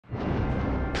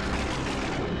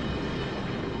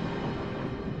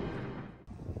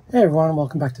Hey everyone,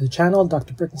 welcome back to the channel.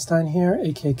 Dr. Brickenstein here,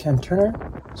 aka Ken Turner.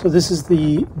 So this is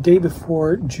the day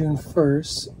before June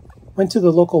 1st. Went to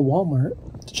the local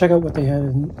Walmart to check out what they had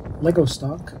in Lego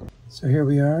stock. So here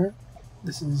we are.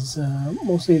 This is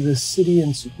mostly the City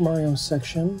and Super Mario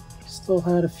section. Still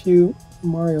had a few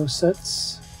Mario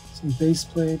sets, some base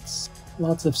plates,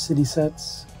 lots of city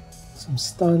sets, some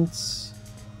stunts.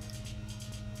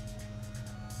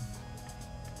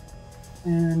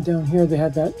 And down here they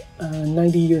had that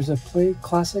 90 Years of Play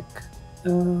classic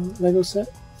Lego set.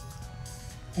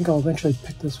 I think I'll eventually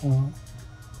pick this one up.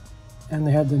 And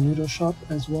they had the Noodle Shop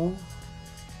as well.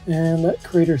 And that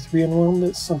Creator 3-in-1,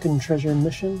 that Sunken Treasure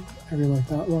Mission. I really like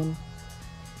that one.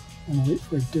 And wait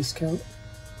for a discount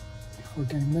before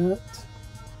getting that.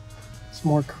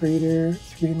 Some more Creator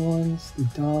 3-in-1s, the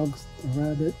dogs, the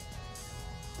rabbit,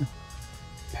 the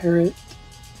parrot.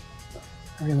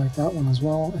 I really like that one as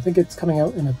well. I think it's coming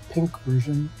out in a pink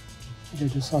version. I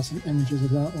think I just saw some images of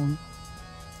that one.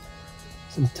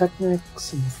 Some Technic,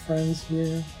 some Friends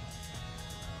here.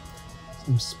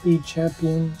 Some Speed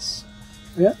Champions.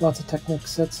 Yeah, lots of Technic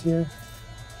sets here.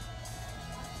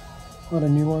 A lot of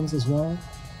new ones as well.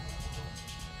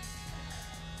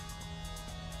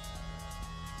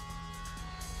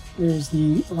 There's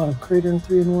a lot of Creator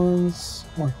 3-in-1s,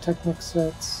 more Technic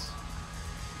sets.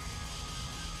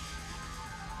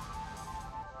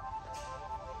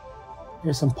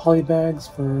 Here's some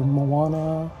polybags for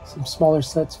Moana, some smaller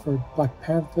sets for Black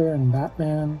Panther and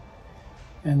Batman,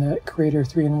 and that Creator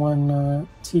 3-in-1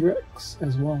 T-Rex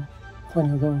as well.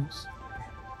 Plenty of those.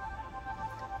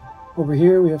 Over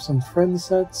here we have some Friends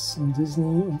sets, some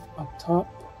Disney up top.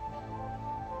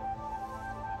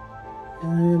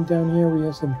 And down here we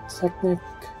have some Technic.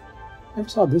 Never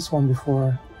saw this one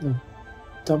before, the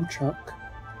dump truck.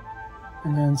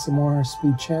 And then some more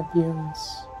Speed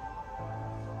Champions.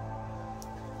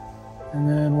 And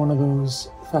then one of those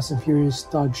Fast and Furious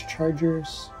Dodge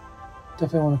Chargers.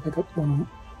 Definitely want to pick up one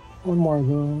more of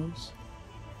those.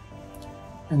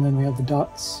 And then we have the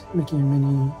Dots Mickey and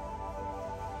Minnie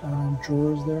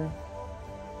drawers there.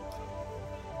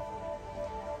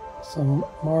 Some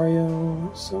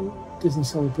Mario, some Disney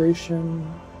Celebration.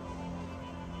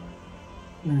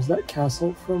 And there's that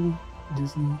castle from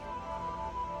Disney.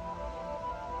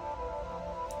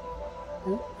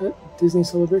 Yeah, that Disney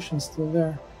Celebration's still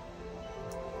there.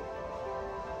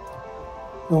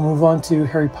 We'll move on to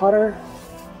Harry Potter.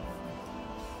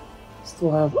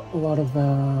 Still have a lot of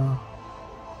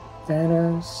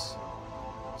banners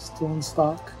still in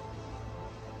stock.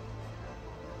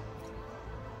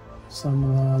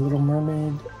 Some Little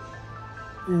Mermaid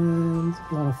and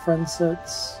a lot of Friends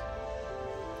sets.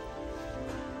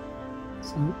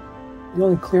 The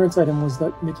only clearance item was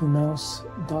that Mickey Mouse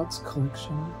Dots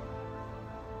collection.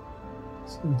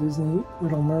 Some Disney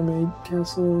Little Mermaid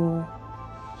castle.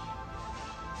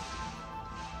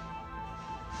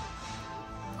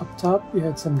 Up top, we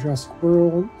had some Jurassic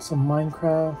World, some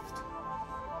Minecraft,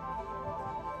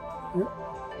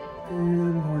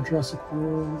 and more Jurassic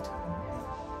World,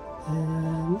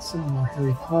 and some more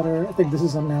Harry Potter. I think this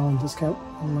is now on discount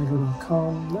on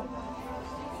Lego.com, that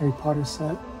Harry Potter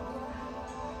set.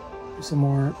 There's some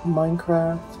more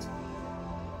Minecraft.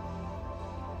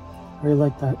 I really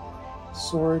like that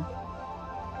sword,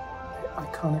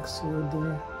 iconic sword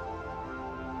there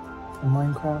from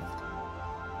Minecraft.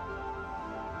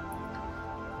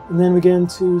 And then we get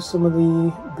into some of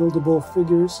the buildable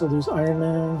figures. So there's Iron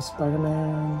Man,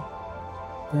 Spider-Man,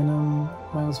 Venom,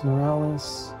 Miles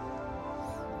Morales,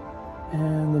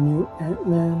 and the new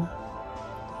Ant-Man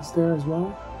is there as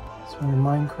well. Some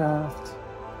more Minecraft,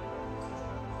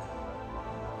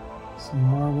 some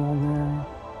Marvel there.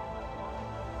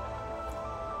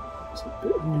 There's a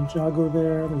bit of Ninjago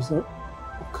there. There's a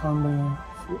Wakanda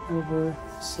Forever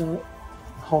set,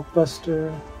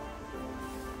 Hulkbuster.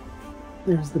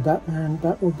 There's the Batman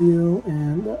Batmobile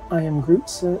and the I Am Groot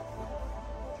set.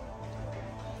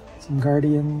 Some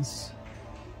Guardians.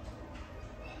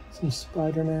 Some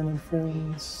Spider-Man and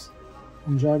Friends.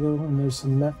 Ninjago, and there's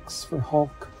some mechs for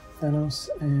Hulk, Thanos,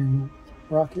 and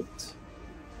Rocket.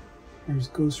 There's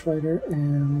Ghost Rider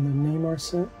and the Neymar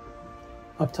set.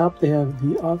 Up top they have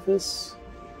The Office,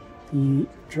 the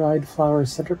Dried Flower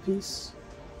Centerpiece.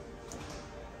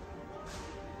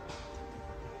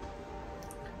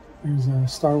 There's a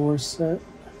Star Wars set,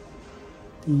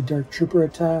 the Dark Trooper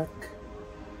attack.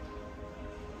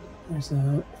 There's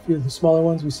a few of the smaller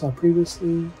ones we saw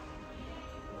previously.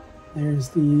 There's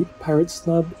the Pirate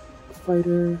Snub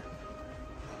Fighter.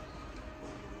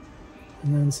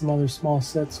 And then some other small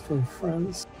sets for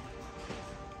Friends.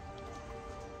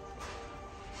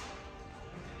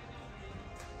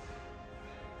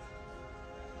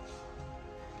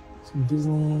 some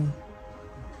Disney,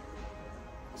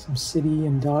 some City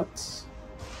and Dots,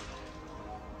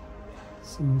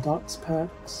 some Dots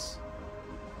packs.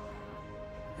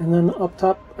 And then up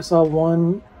top, I saw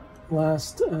one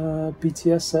last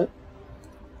BTS set.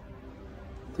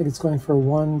 I think it's going for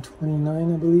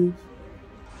 $129, I believe.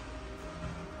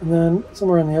 And then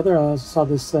somewhere on the other, I saw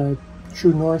this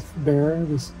True North bear,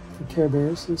 this for Care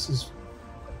Bears. This is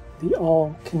the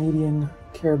all Canadian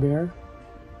Care Bear.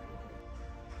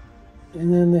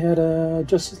 And then they had a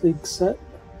Justice League set.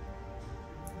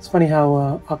 It's funny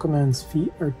how Aquaman's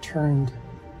feet are turned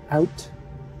out,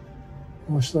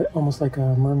 almost like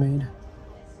a mermaid.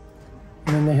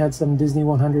 And then they had some Disney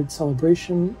 100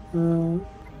 celebration,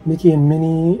 Mickey and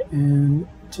Minnie and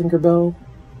Tinkerbell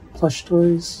plush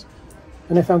toys.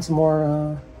 And I found some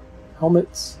more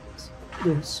helmets.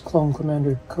 There's Clone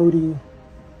Commander Cody,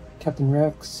 Captain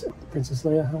Rex, the Princess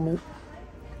Leia helmet.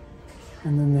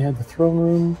 And then they had the throne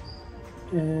room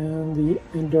and the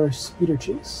indoor speeder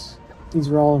chase. These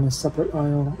were all in a separate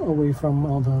aisle away from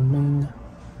all the main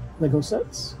Lego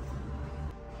sets.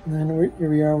 And then here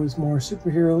we are with more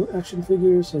superhero action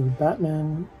figures. So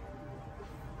Batman,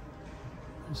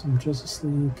 there's some Justice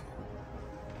League,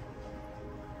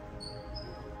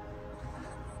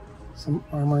 some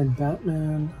armored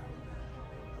Batman.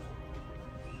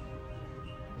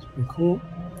 It's pretty cool.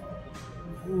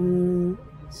 And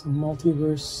some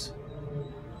multiverse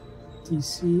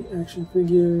DC action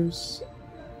figures.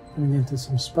 Going into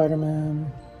some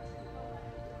Spider-Man.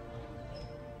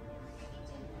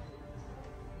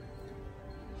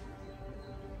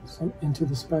 Some Into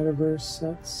the Spider-Verse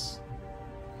sets.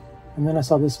 And then I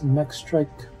saw this Mech Strike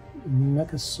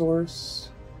Mechasaurus.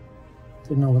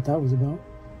 Didn't know what that was about.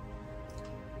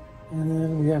 And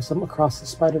then we have some Across the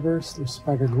Spider-Verse. There's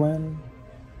Spider-Gwen.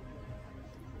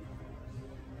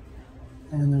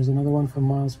 And there's another one from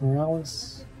Miles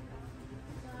Morales.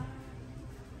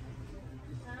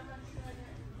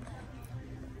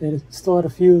 They still had a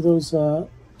few of those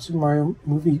Super Mario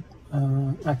movie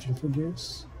action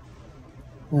figures.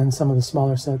 And then some of the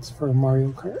smaller sets for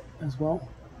Mario Kart as well.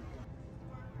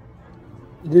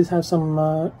 They did have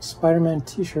some Spider-Man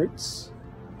t-shirts.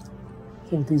 I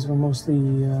think these were mostly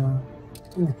in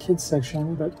the kids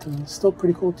section, but still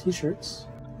pretty cool t-shirts.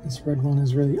 This red one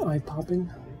is really eye-popping.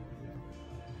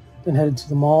 Then headed to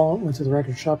the mall, went to the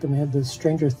record shop, and they had the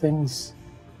Stranger Things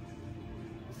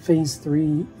Phase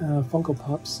 3 Funko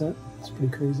Pop set. It's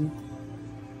pretty crazy.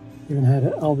 Even had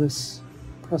an Elvis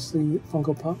Presley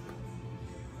Funko Pop.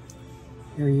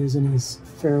 Here he is in his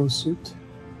Pharaoh suit.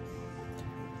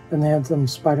 Then they had some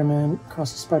Spider-Man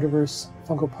Across the Spider-Verse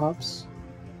Funko Pops.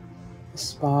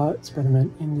 Spot,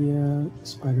 Spider-Man India,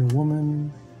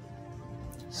 Spider-Woman,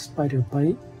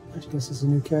 Spider-Bite, which I guess is a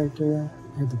new character.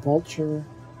 They had the Vulture.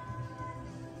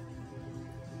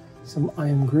 Some I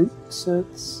Am Groot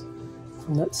sets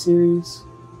from that series,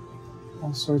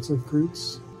 all sorts of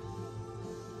Groots.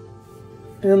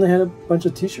 And they had a bunch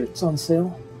of t-shirts on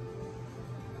sale.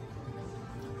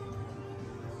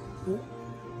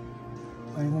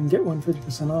 Buy one, get one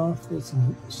 50% off. There's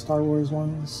some Star Wars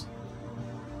ones,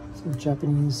 some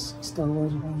Japanese Star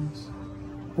Wars ones.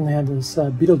 And they had this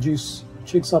Beetlejuice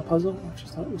jigsaw puzzle, which I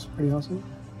thought was pretty awesome.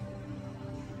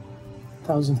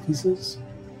 1,000 pieces.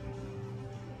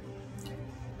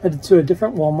 Headed to a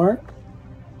different Walmart.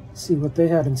 See what they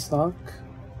had in stock.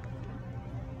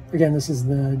 Again, this is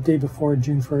the day before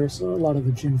June 1st, so a lot of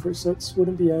the June 1st sets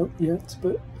wouldn't be out yet,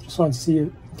 but just wanted to see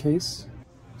it in case.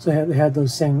 So they had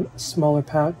those same smaller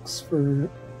packs for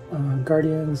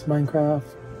Guardians, Minecraft,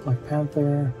 Black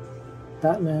Panther,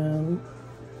 Batman.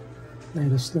 They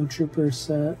had a Snow Trooper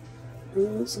set,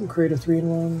 some Creator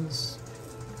 3-in-1s,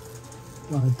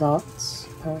 a lot of Dots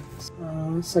packs.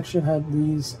 This section had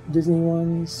these Disney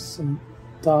ones, some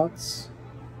Dots,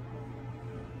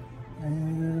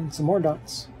 and some more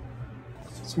Dots.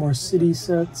 Some more City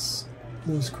sets,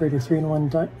 those Creator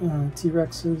 3-in-1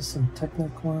 T-Rexes, some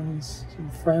Technic ones, some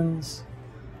Friends,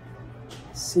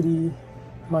 City,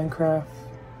 Minecraft,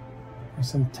 and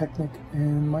some Technic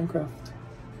and Minecraft.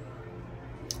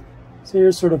 So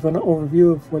here's sort of an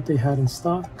overview of what they had in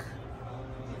stock.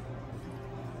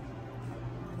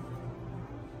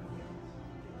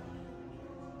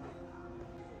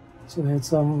 So they had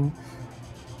some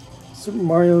Super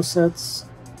Mario sets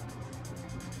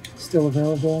still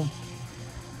available.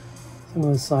 Some of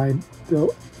the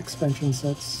side-built expansion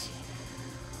sets.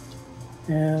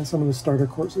 And some of the starter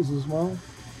courses as well.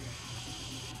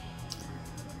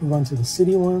 Move on to the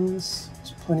city ones.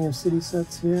 There's plenty of city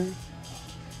sets here.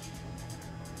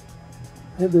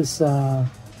 I had this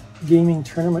gaming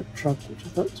tournament truck, which I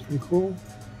thought was pretty cool.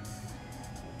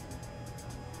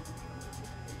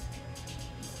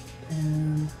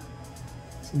 and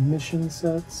some mission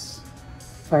sets,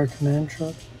 fire command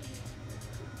truck,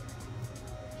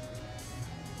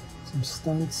 some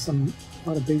stunts, a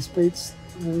lot of base plates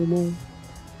available.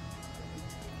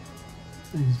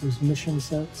 There's those mission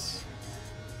sets,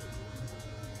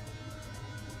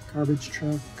 garbage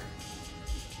truck,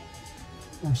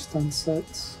 more stunt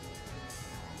sets,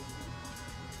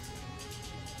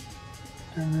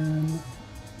 and then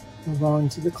move on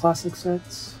to the classic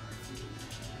sets.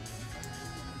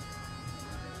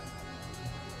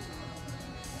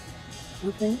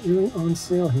 Nothing really on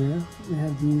sale here. They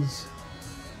had these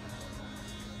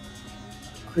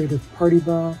creative party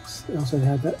box. They also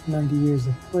had that 90 years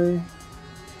of play,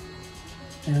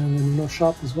 and the Nino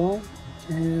shop as well,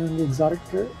 and the exotic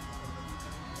parrot.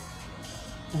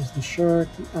 There's the shark,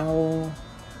 the owl,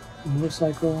 the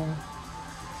motorcycle,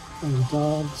 there's the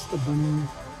dogs, the bunny,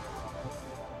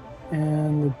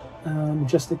 and the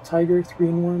majestic tiger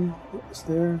 3-in-1 was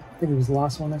there. I think it was the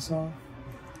last one I saw.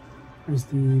 There's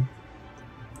the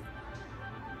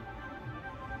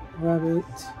rabbit,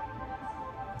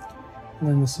 and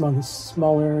then some of the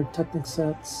smaller Technic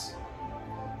sets,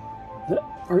 the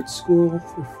art school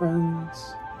for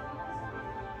friends,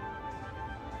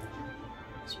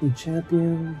 Speed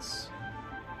Champions,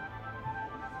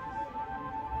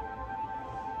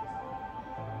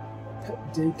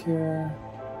 pet daycare,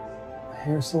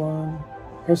 hair salon.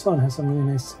 Hair salon has some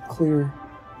really nice clear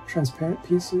transparent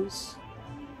pieces.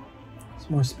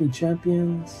 Some more Speed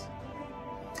Champions.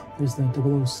 There's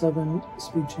the 007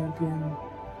 Speed Champion.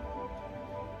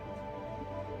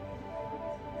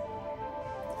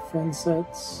 Friend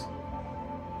sets.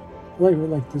 I really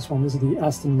like this one. This is the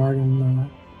Aston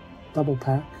Martin double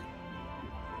pack.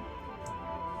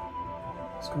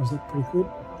 This car's look pretty good.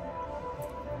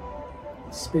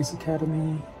 Space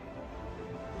Academy.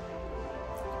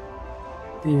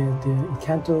 The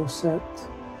Encanto set.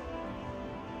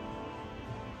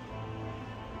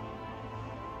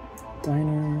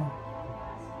 Diner.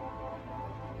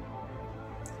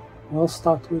 Well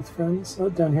stocked with friends.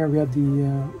 Down here we have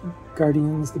the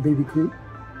Guardians, the Baby Groot,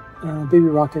 Baby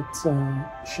Rocket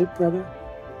ship rather.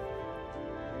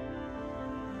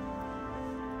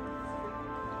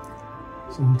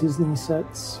 Some Disney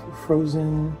sets,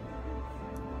 Frozen,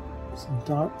 some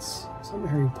dots, some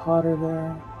Harry Potter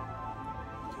there.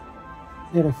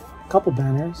 They had a couple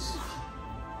banners,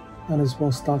 not as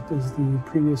well stocked as the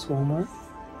previous Walmart.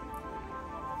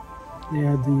 They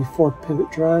had the Ford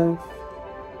Pivot Drive,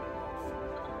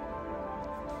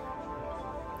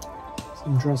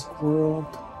 some Jurassic World,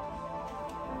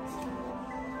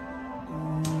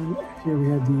 and here we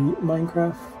had the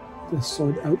Minecraft, the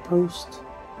Sword Outpost,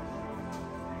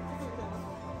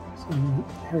 some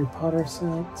Harry Potter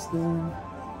sets there,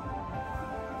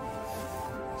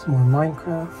 some more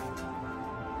Minecraft,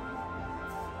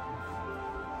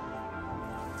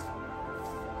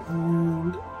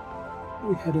 and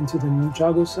we head into the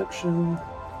Ninjago section.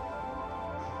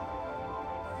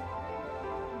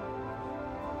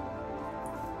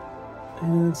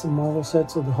 And some Marvel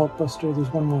sets of the Hulkbuster.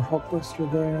 There's one more Hulkbuster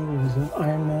there. There's an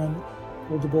Iron Man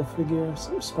foldable figure,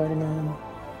 some Spider-Man,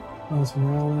 Miles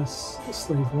Morales,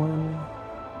 Slave One.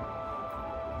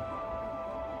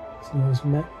 Some of those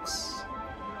mechs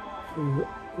for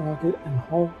Rocket and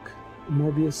Hulk, the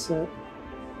Morbius set.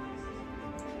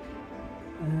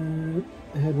 And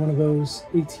they had one of those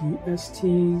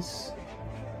AT-STs,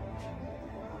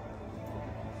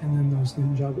 and then those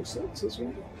Ninjago sets as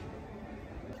well.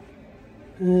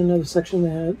 And another section they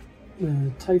had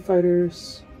the TIE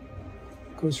Fighters,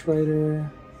 Ghost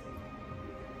Rider,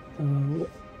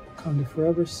 Wakanda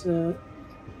Forever set,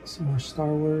 some more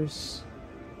Star Wars,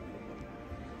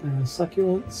 the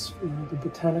succulents for the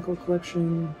botanical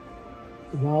collection,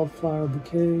 the wildflower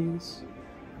bouquets,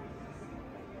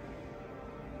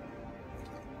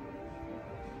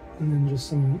 and then just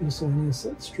some miscellaneous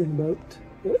sets strewn about.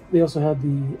 They also had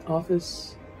the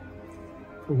Office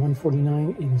for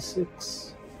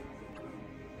 $149.86.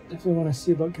 Definitely want to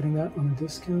see about getting that on a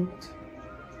discount.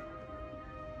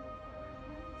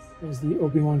 There's the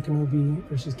Obi-Wan Kenobi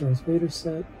versus Darth Vader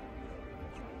set.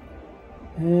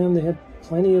 And they had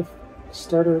plenty of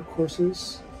starter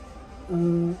courses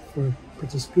for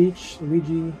Princess Peach,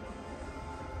 Luigi,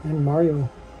 and Mario.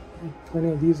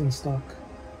 Plenty of these in stock.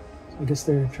 So I guess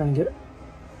they're trying to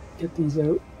get these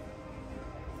out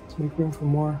to make room for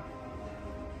more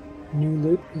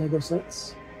new Lego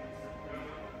sets.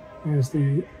 There's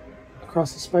the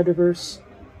Across the Spider-Verse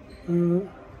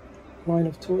line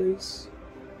of toys.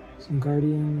 Some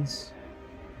Guardians,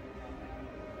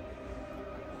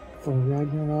 Thor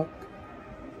Ragnarok,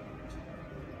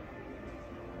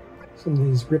 Some of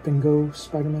these Rip and Go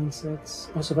Spider-Man sets.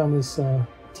 Also found this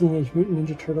Teenage Mutant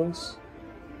Ninja Turtles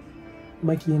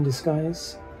Mikey in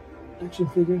Disguise action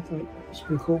figure. Thought it was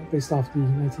pretty cool, based off the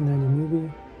 1990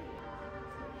 movie.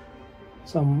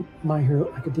 Some My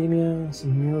Hero Academia,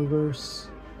 some Mirrorverse,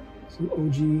 some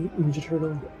OG Ninja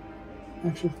Turtle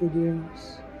action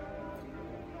figures,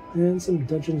 and some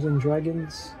Dungeons and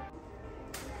Dragons.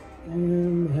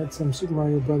 And they had some Super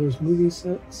Mario Brothers movie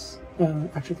sets,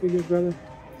 action figures rather,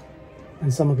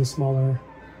 and some of the smaller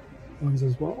ones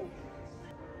as well.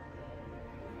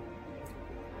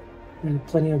 And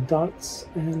plenty of Dots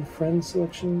and Friends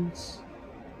selections.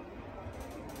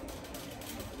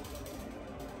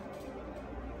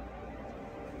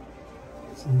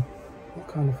 Some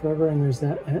Wakanda Forever, and there's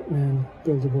that Ant-Man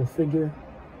buildable figure.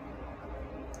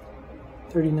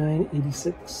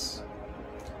 $39.86.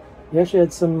 We actually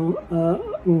had some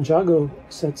Ninjago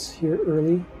sets here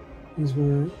early. These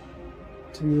were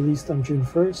to be released on June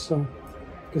 1st, so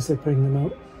I guess they're putting them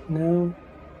out now.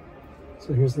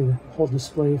 So here's the whole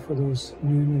display for those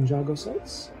new Ninjago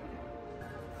sets.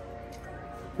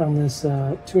 Found this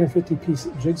 250-piece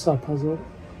jigsaw puzzle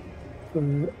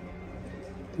for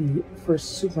the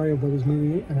first Super Mario Brothers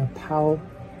movie and a POW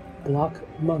block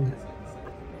mug.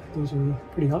 Those are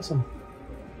pretty awesome.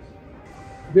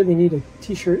 I really need a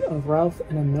t-shirt of Ralph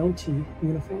and a Mountie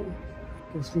uniform.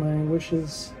 Guess my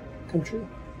wishes come true.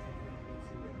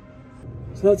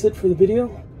 So that's it for the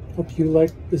video. Hope you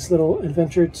liked this little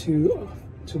adventure to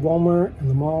Walmart and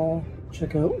the mall.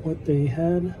 Check out what they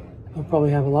had. I'll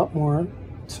probably have a lot more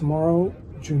tomorrow,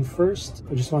 June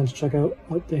 1st. I just wanted to check out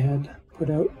what they had put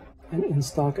out and in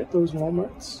stock at those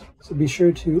Walmarts. So be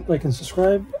sure to like and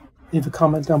subscribe. Leave a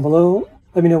comment down below.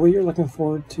 Let me know what you're looking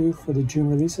forward to for the June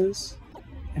releases.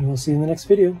 And we'll see you in the next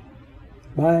video.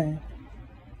 Bye.